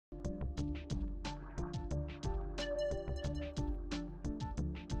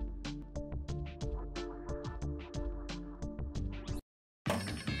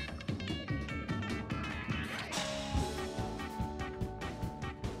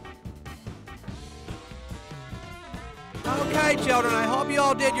Okay, children, I hope you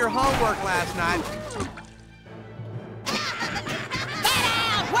all did your homework last night. Get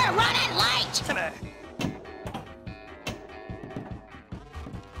out! We're running late! Come on.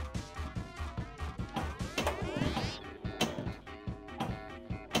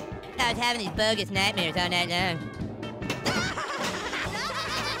 I was having these bogus nightmares all night long.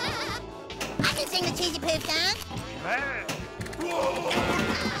 I can sing the Cheesy Poop song.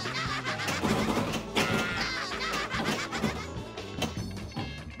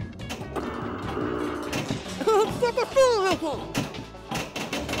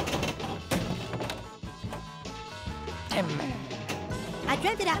 I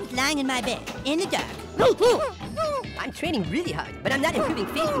dreamt that I was lying in my bed, in the dark. I'm training really hard, but I'm not improving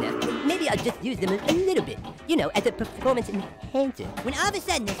fast enough. Maybe I'll just use them a little bit. You know, as a performance enhancer. When all of a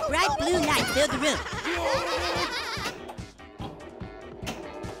sudden, this bright blue light filled the room.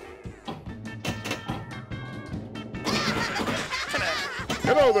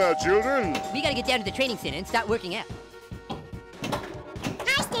 Hello there, children. We gotta get down to the training center and start working out.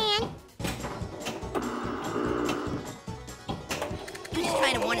 Hi, Stan. You're just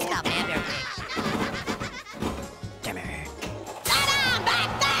trying to warn us about man bear things. Sit down back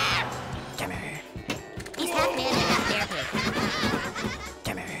there! He's half man and half bear pig.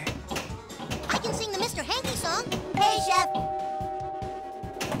 I can sing the Mr. Hanky song. Hey, Chef.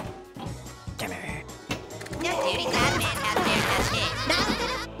 No, dude, he's half man, half bear, half pig.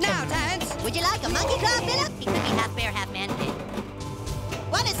 Now, Terrence. Would you like a monkey claw, Philip? He could be half bear, half man pig.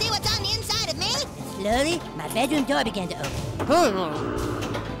 Want to see what's on the inside of me? Slowly, my bedroom door began to open.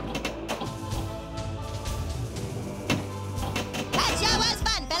 That sure was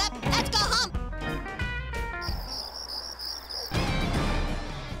fun, Philip. Let's go home.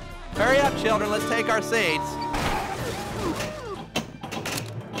 Hurry up, children, let's take our seats.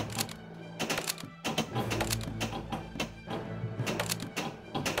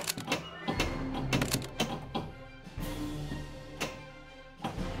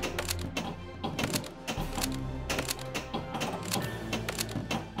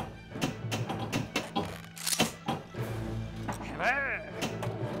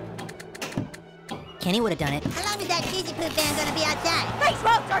 Kenny would have done it. How long is that Cheesy Poop van gonna be outside? These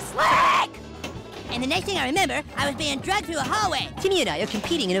roads are slick! And the next thing I remember, I was being dragged through a hallway. Timmy and I are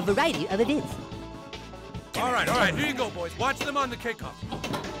competing in a variety of events. All right, here you go, boys. Watch them on the kickoff.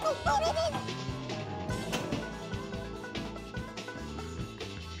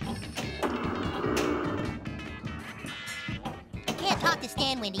 Can't talk to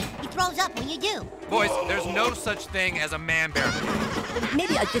Stan, Wendy. He throws up when you do. Boys, there's no such thing as a man bear.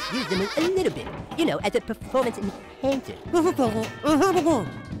 Maybe I'll just use them a little bit. You know, as a performance enhancer. I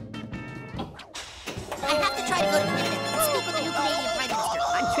have to try to go to Clinton and speak with the new Canadian Prime Minister.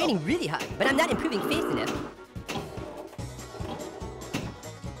 I'm training really hard, but I'm not improving fast enough.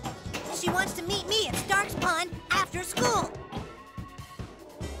 She wants to meet me at Stark's Pond after school.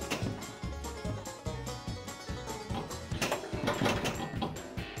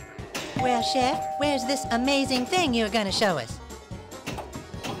 Well, Chef, where's this amazing thing you're gonna show us?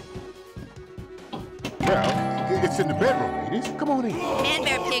 Well, it's in the bedroom, ladies. Come on in. Man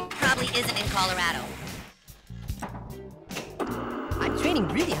bear pig probably isn't in Colorado. I'm training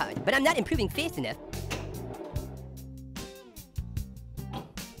really hard, but I'm not improving fast enough.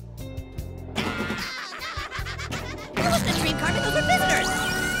 Look at the dream carpet, those are visitors!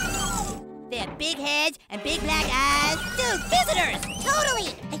 They have big heads and big black eyes. Dude, visitors!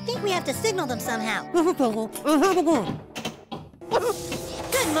 Totally! I think we have to signal them somehow. Good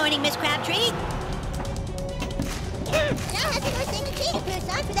morning, Miss Crabtree. Now have to go sing the Cheesy Poo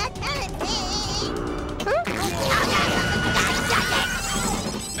song for that talent thing.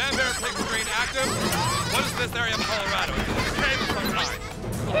 Man bear pig screen active. What is this area of Colorado? It's stable sometime.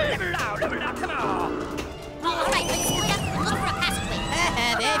 Live it out, come on! All right, let's hurry up and look for a passageway.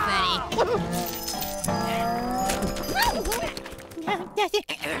 Very funny.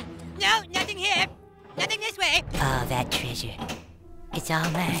 No, nothing here. Nothing this way. Oh, that treasure. It's all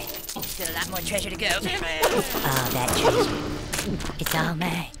mine. Still a lot more treasure to go. Oh, that treasure. It's all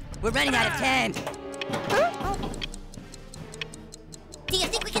mine. We're running out of time. Do you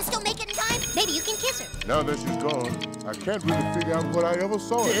think we can still make it in time? Maybe you can kiss her. Now that she's gone, I can't really figure out what I ever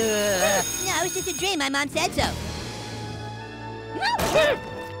saw. No, it's just a dream. My mom said so.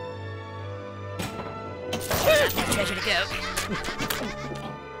 That treasure to go.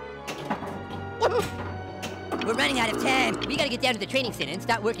 We're running out of time. We gotta get down to the training center and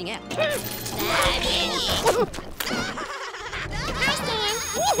start working out. Hi, Stan.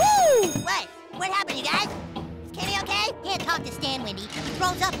 Woohoo! What? What happened, you guys? Is Kenny okay? Can't talk to Stan, Wendy.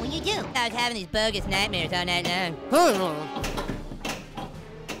 throws up when you do. I was having these bogus nightmares all night long.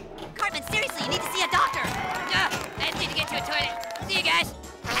 Cartman, seriously, you need to see a doctor. I just need to get to a toilet. See you guys.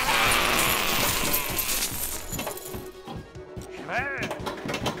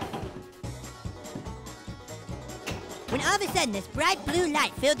 When all of a sudden, this bright blue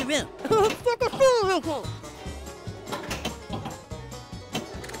light filled the room.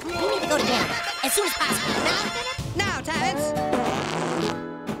 We need to go to bed as soon as possible. Now, Terrence.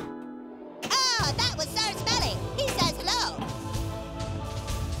 Oh, that was Sir Smelly. He says hello.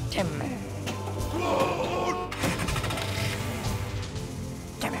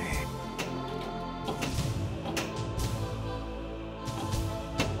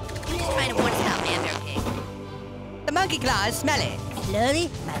 Who's trying to warn us about man bear pig? The monkey claw is smelly. Slowly,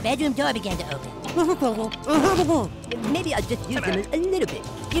 my bedroom door began to open. Maybe I'll just use them a little bit,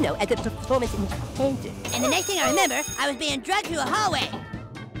 you know, as a performance enhancer. And the next thing I remember, I was being dragged through a hallway.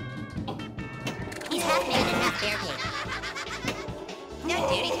 He's half man and half bear pig. No,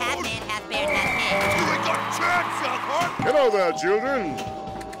 dude, he's half man, half bear, and half You ain't got a chance, Elkhart! Hello there, children.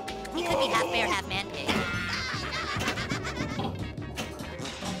 pig. He could be half bear, half man pig.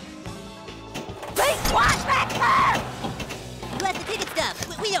 Wait, watch back there! Who has the ticket stub?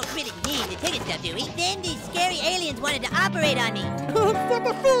 We don't really need the ticket stub, do we? Then these scary aliens wanted to operate on me. It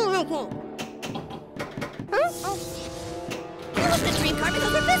wasn't a dream, Cartman.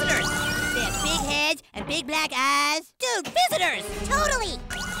 Those were visitors. They have big heads and big black eyes. Dude, visitors! Totally!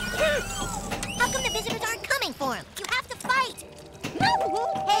 How come the visitors aren't coming for him? You have to fight!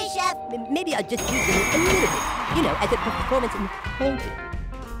 Hey, Chef. Maybe I'll just use them a little bit, you know, as a performance enhancer.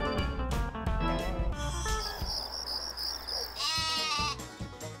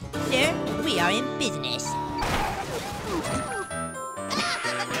 Sir, we are in business.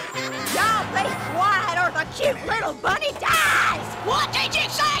 Y'all be quiet or the cute little bunny dies! What did you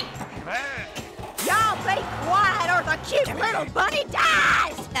say? Y'all be quiet or the cute little bunny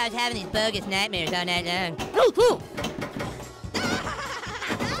dies! I was having these bogus nightmares all night long.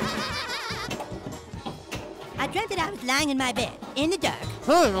 I dreamt that I was lying in my bed, in the dark.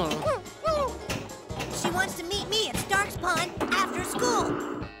 She wants to meet me at Stark's Pond after school.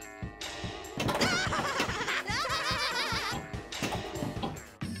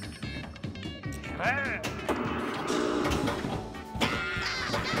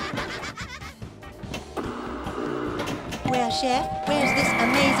 Well, Chef, where's this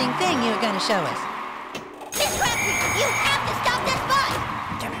amazing thing you're gonna show us? Miss Crabtree, you have to stop this bus!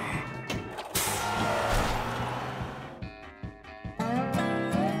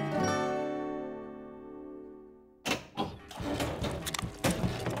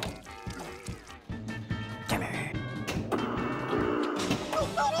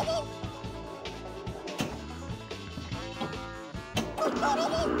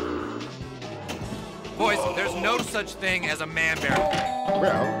 Boys, there's no such thing as a man bear.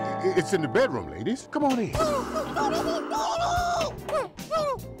 Well, it's in the bedroom, ladies. Come on in.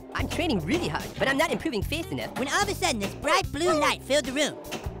 I'm training really hard, but I'm not improving fast enough. When all of a sudden, this bright blue light filled the room.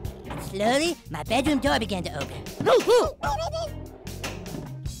 And slowly, my bedroom door began to open.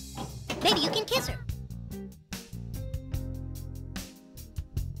 Maybe you can kiss her.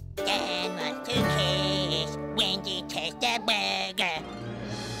 Dan wants to kiss when you taste the burger.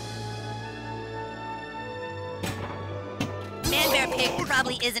 Man bear pig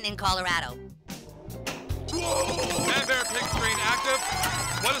probably isn't in Colorado. Man bear pig screen active.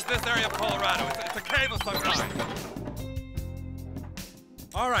 What is this area of Colorado? It's a cave of some kind.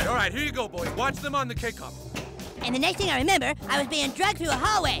 All right, here you go, boys. Watch them on the K-Cup. And the next thing I remember, I was being dragged through a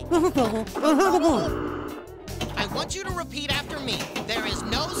hallway. I want you to repeat after me. There is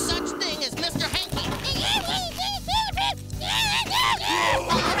no such thing as Mr. Hanky.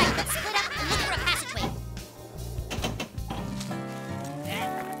 All right, let's split up and look for a passageway.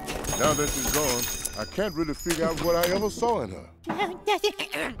 Now that she's gone, I can't really figure out what I ever saw in her. No, nothing.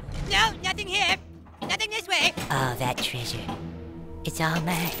 No, nothing here. Nothing this way. Oh, that treasure. It's all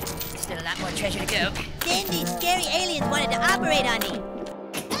mine. Still a lot more treasure to go. Then these scary aliens wanted to operate on me.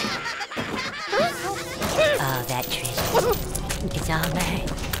 Oh, that treasure. It's all mine.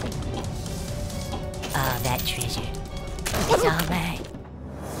 Oh, that treasure. It's all mine.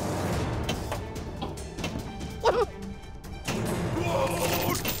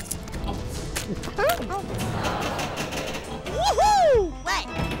 Woohoo! What?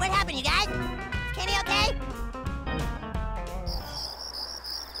 What happened, you guys? Kenny okay?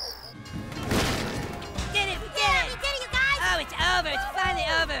 Did it! We did it! We did it, you guys! Oh, it's over. It's finally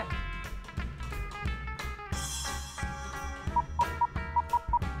over.